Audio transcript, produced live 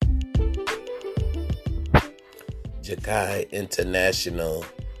Jakai International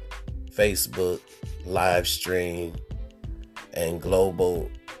Facebook live stream and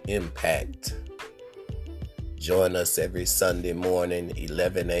Global Impact. Join us every Sunday morning,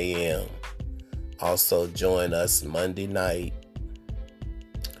 11 a.m. Also join us Monday night,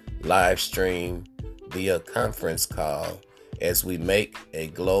 live stream via conference call as we make a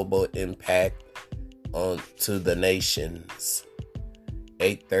global impact to the nations.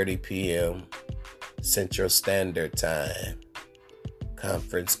 8:30 p.m. Central Standard Time.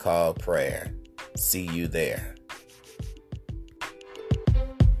 Conference call prayer. See you there.